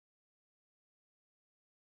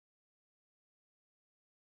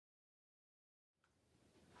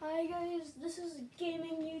Hi guys, this is a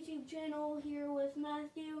gaming YouTube channel here with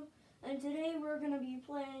Matthew, and today we're going to be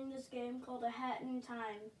playing this game called A Hat in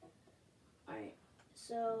Time. Alright,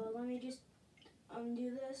 so let me just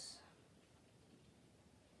undo this.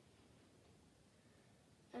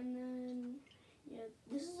 And then, yeah,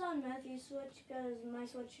 this is on Matthew's Switch because my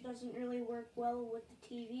Switch doesn't really work well with the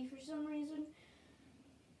TV for some reason.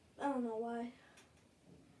 I don't know why.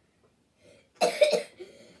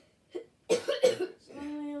 So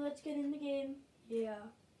anyway, let's get in the game. Yeah.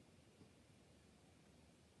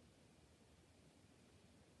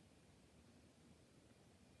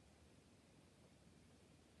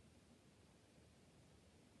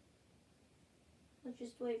 Let's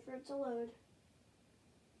just wait for it to load.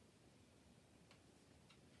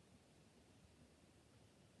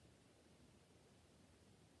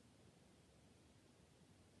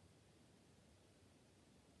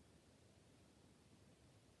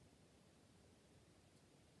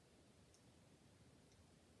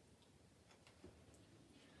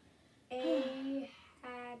 A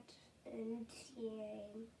hat and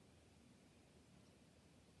time.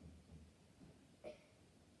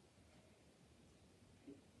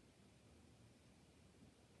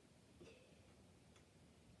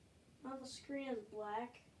 Now the screen is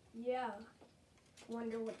black. Yeah.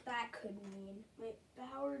 Wonder what that could mean. Wait,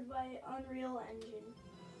 powered by Unreal Engine.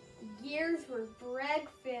 Gears for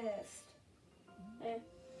breakfast. Hey.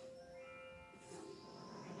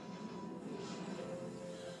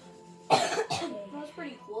 That's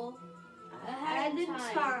pretty cool. A hat in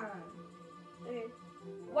time. Okay.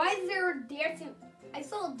 Why is there a dancing? I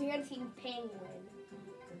saw a dancing penguin.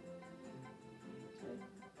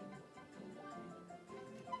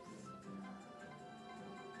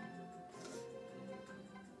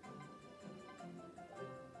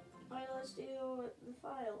 Alright, let's do the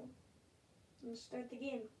file. Let's start the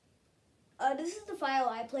game. This is the file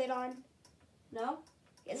I played on. No?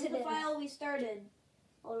 Yes, This is the file we started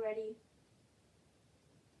already.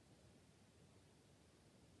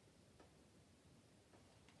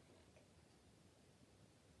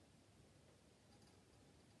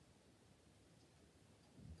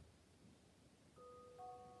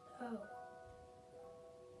 Oh.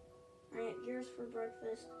 Alright, gears for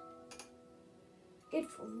breakfast.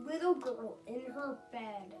 It's a little girl in her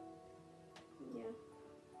bed. Yeah.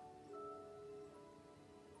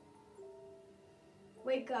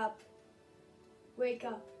 Wake up. Wake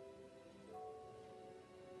up.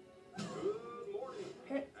 Good morning,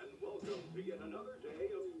 and welcome to yet another day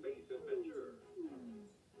of space adventure.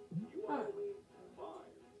 You are only 5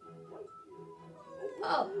 light years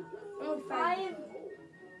Oh, only 5.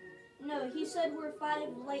 No, he said we're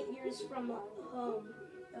 5 light years from home.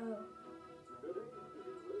 Oh.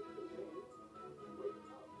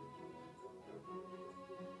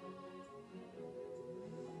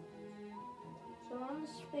 So on the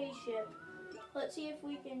spaceship, let's see if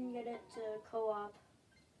we can get it to co-op.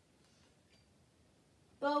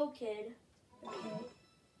 Bo Kid. Okay.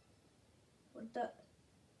 What the?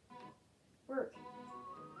 Work.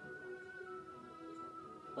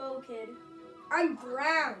 Bo Kid. I'm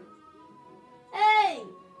brown. Hey!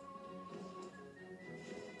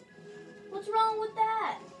 What's wrong with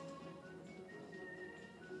that?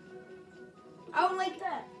 I don't like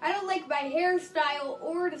that. I don't like my hairstyle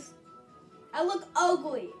or the. I look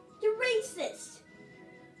ugly. You're racist.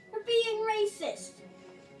 You're being racist.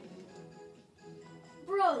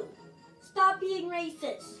 Bro, stop being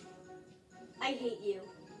racist. I hate you.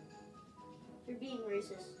 You're being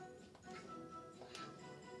racist.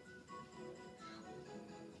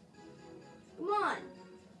 Come on.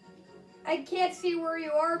 I can't see where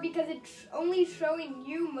you are because it's only showing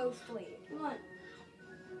you mostly. Come on.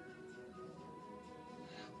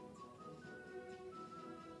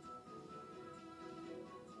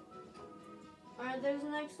 Alright, there's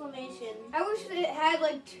an exclamation. I wish it had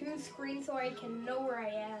like 2 screens so I can know where I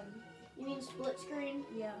am. You mean split screen?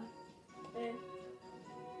 Yeah. Okay.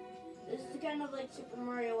 This is kind of like Super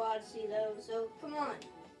Mario Odyssey though, so come on.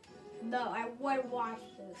 No, I want to watch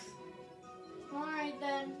this. Alright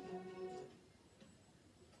then.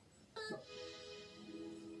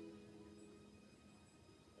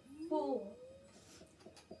 Full.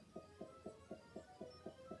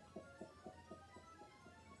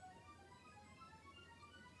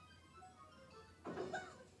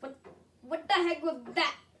 What the heck was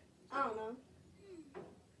that? I don't know.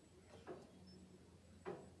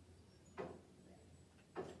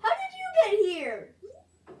 How did you get here?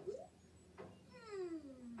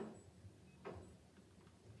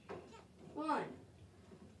 Come on.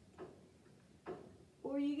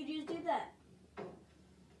 Or you could just do that.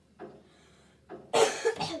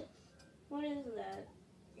 What is that?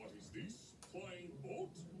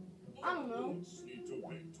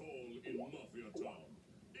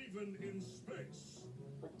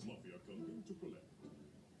 something to collect.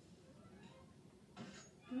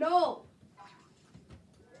 No.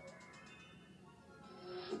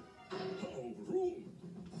 Overruled.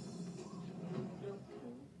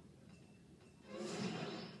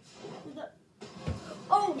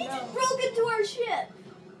 Oh He no. just broke into our ship.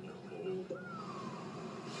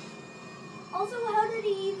 Also, how did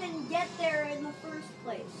he even get there in the first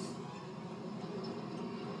place?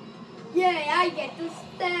 Yay, I get to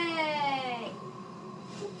stay.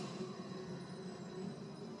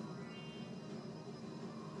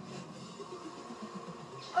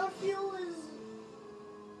 Our fuel is...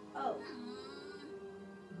 Oh.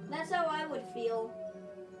 That's how I would feel.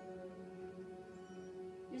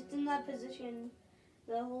 Just in that position,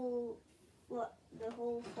 the whole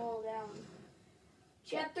fall down.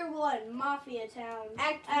 Chapter 1, Mafia Town.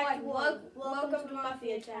 Act 1. Welcome to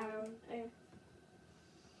Mafia Town. Okay.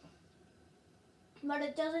 But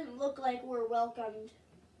it doesn't look like we're welcomed.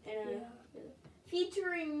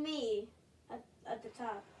 Featuring me at the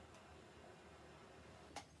top.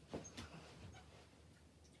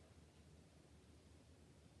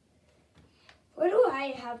 Why do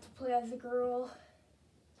I have to play as a girl?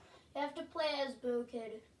 You have to play as Boo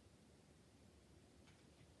Kid.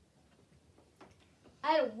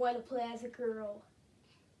 I don't want to play as a girl.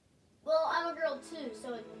 Well, I'm a girl too,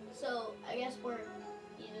 so I guess we're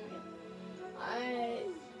even. I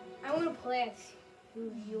want to play as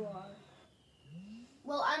who you are.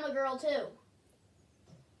 Well, I'm a girl too.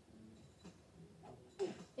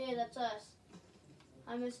 Hey, that's us.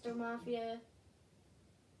 I'm Mr. Mafia.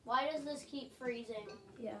 Why does this keep freezing?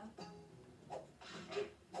 Yeah.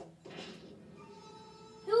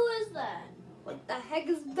 Who is that? What the heck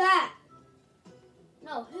is that?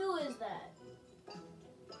 No, who is that?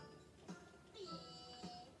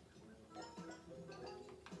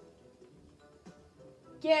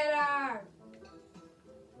 Get her!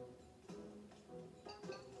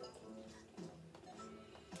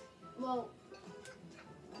 Well,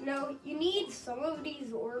 No, you need some of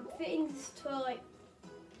these orb things to like,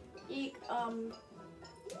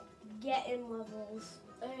 get in levels.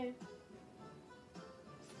 okay.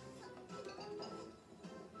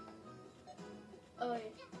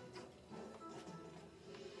 Okay.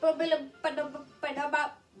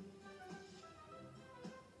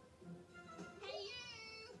 Hey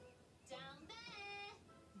you! Down there!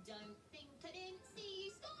 Don't think I didn't see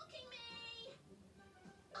you stalking me!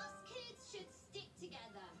 Us kids should stick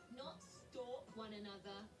together, not stalk one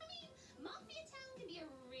another. I mean, Mafia Town can be a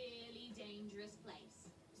really dangerous place.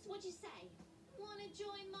 So what'd you say? Wanna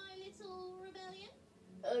join my little rebellion?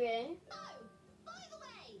 Okay. Oh, by the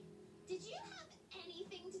way, did you have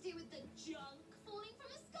anything to do with the junk falling from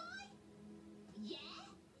the sky? Yeah?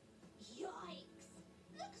 Yikes!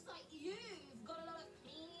 Looks like you've got a lot of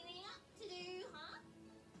cleaning up to do, huh?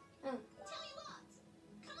 Hmm. Tell you what,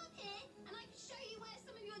 come up here and I can show you where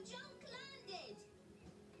some of your junk landed.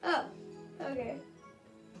 Oh, okay.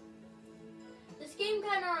 This game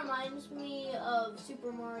kind of reminds me of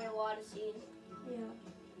Super Mario Odyssey. Yeah.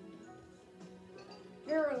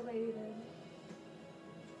 You're related.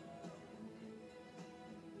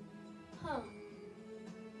 Huh.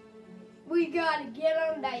 We gotta get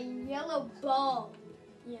on that yellow ball.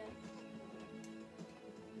 Yeah.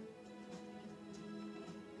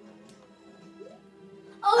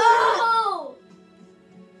 Oh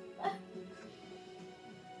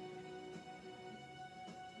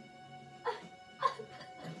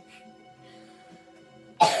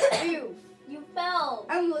Ew. You fell.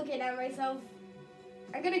 I'm looking at myself.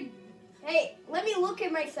 Hey, let me look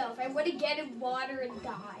at myself. I want to get in water and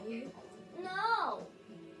die. No.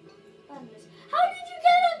 Goodness. How did you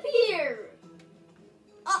get up here?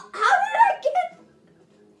 How did I get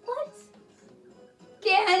What?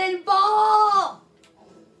 cannonball?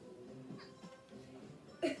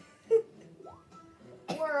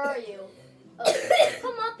 Where are you? Oh,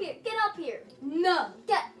 come up here. Get up here. No.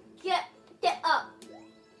 Get up.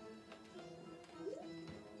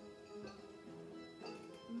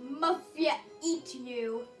 Mafia eat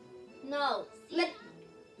you. No. Let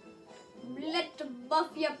the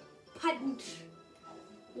mafia punch.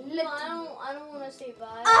 No, I don't want to say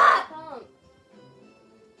bye. Ah! Come.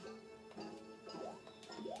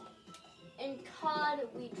 In COD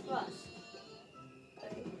we trust.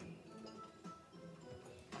 Okay.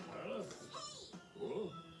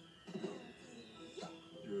 Oh.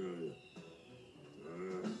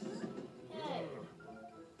 Hey.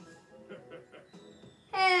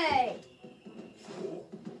 Hey.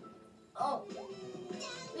 Oh.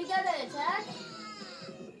 We got an attack?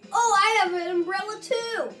 Oh, I have an umbrella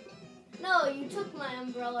too. No, you took my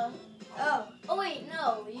umbrella. Oh. Oh wait,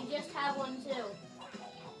 no, you just have one too.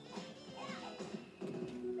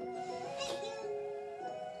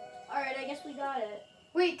 got it.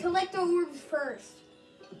 Wait, collect the orbs first.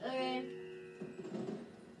 Okay.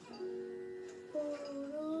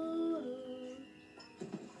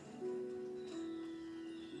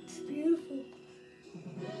 It's beautiful.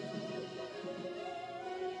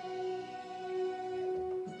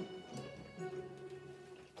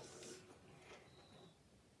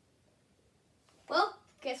 Well,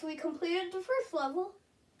 guess we completed the first level.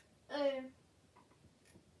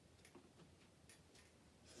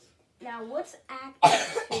 Now, what's Act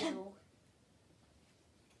 2?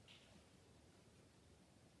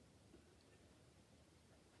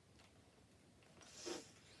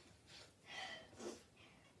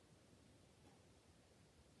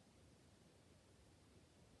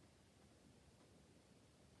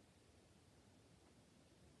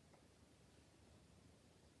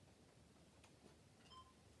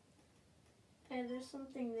 Hey, there's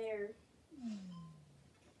something there.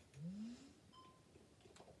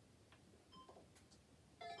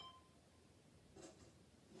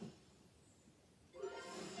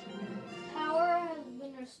 Power has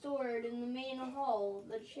been restored in the main hall.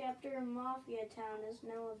 The chapter of Mafia Town is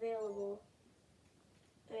now available.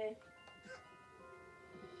 Okay.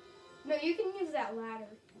 No, you can use that ladder.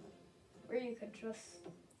 Or you could just...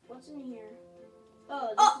 What's in here?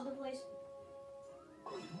 Oh, this is the place.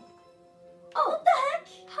 Oh, what the heck?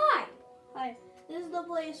 Hi. Hi. This is the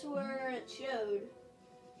place where it showed.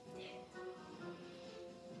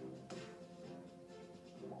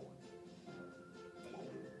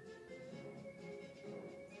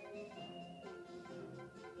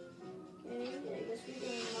 Okay, I guess we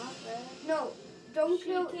can knock that. No, don't She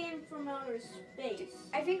kill... came from outer space.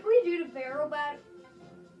 I think we do the barrel battle.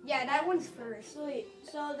 Yeah, that one's first. Sweet.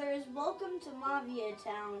 So there's Welcome to Mafia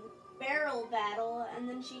Town, Barrel Battle, and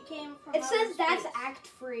then she came from It outer says that's space. Act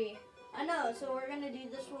 3. I know, so we're gonna do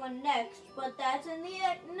this one next, but that's in the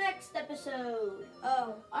next episode.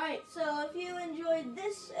 Oh. Alright, so if you enjoyed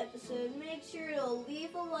this episode, make sure to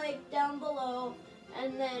leave a like down below,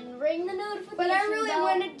 and then ring the notification But I really bell.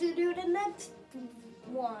 wanted to do the next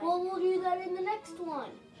one. Well, we'll do that in the next one.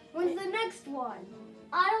 When's the next one?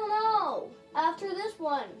 I don't know. After this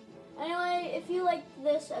one. Anyway, if you liked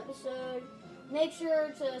this episode, make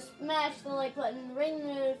sure to smash the like button, ring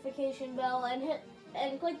the notification bell,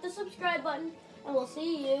 and click the subscribe button, and we'll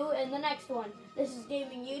see you in the next one. This is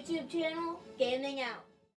Gaming YouTube channel, Gaming out.